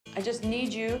I just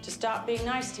need you to stop being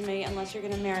nice to me unless you're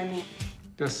gonna marry me.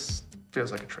 This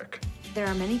feels like a trick. There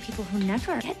are many people who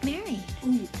never get married.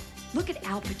 Ooh, look at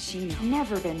Al Pacino.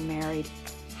 Never been married.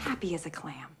 Happy as a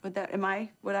clam. Would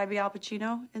I be Al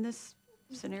Pacino in this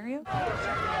scenario?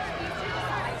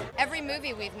 Every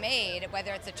movie we've made,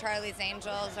 whether it's a Charlie's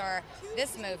Angels or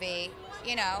this movie,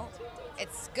 you know,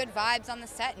 it's good vibes on the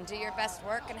set and do your best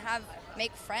work and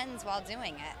make friends while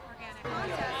doing it.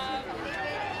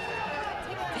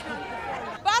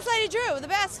 Boss Lady Drew, the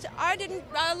best. I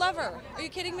love her. Are you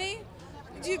kidding me?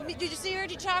 Did you see her?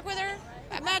 Did you talk with her?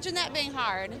 Imagine that being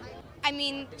hard. I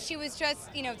mean, she was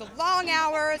just, you know, the long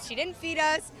hours, she didn't feed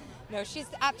us. No, she's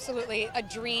absolutely a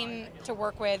dream to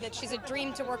work with. She's a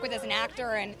dream to work with as an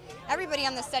actor, and everybody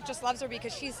on the set just loves her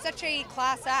because she's such a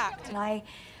class act. And I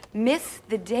miss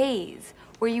the days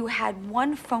where you had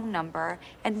one phone number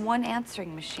and one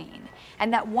answering machine.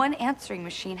 And that one answering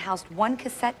machine housed one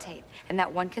cassette tape. And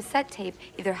that one cassette tape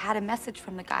either had a message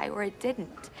from the guy or it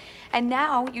didn't. And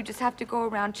now you just have to go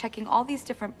around checking all these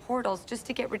different portals just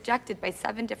to get rejected by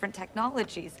 7 different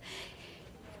technologies.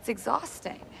 It's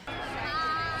exhausting.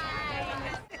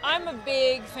 I'm a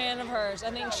big fan of hers.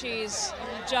 I think she's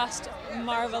just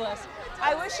marvelous.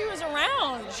 I wish she was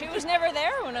around. She was never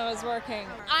there when I was working.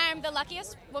 I'm the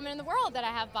luckiest woman in the world that I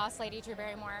have Boss Lady Drew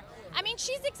Barrymore. I mean,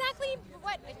 she's exactly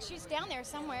she's down there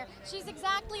somewhere. She's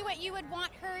exactly what you would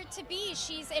want her to be.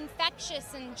 She's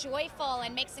infectious and joyful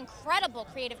and makes incredible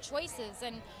creative choices.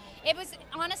 And it was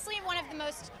honestly one of the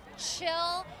most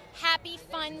chill, happy,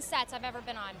 fun sets I've ever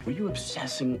been on. Were you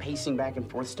obsessing, pacing back and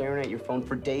forth, staring at your phone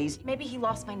for days? Maybe he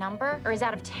lost my number, or is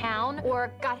out of town,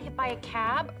 or got hit by a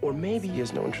cab. Or maybe he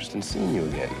has no interest in seeing you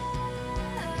again.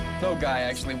 No guy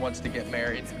actually wants to get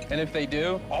married. And if they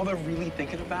do, all they're really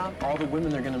thinking about, all the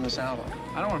women they're gonna miss out on.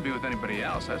 I don't want to be with anybody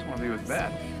else. I just want to be with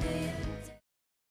Beth.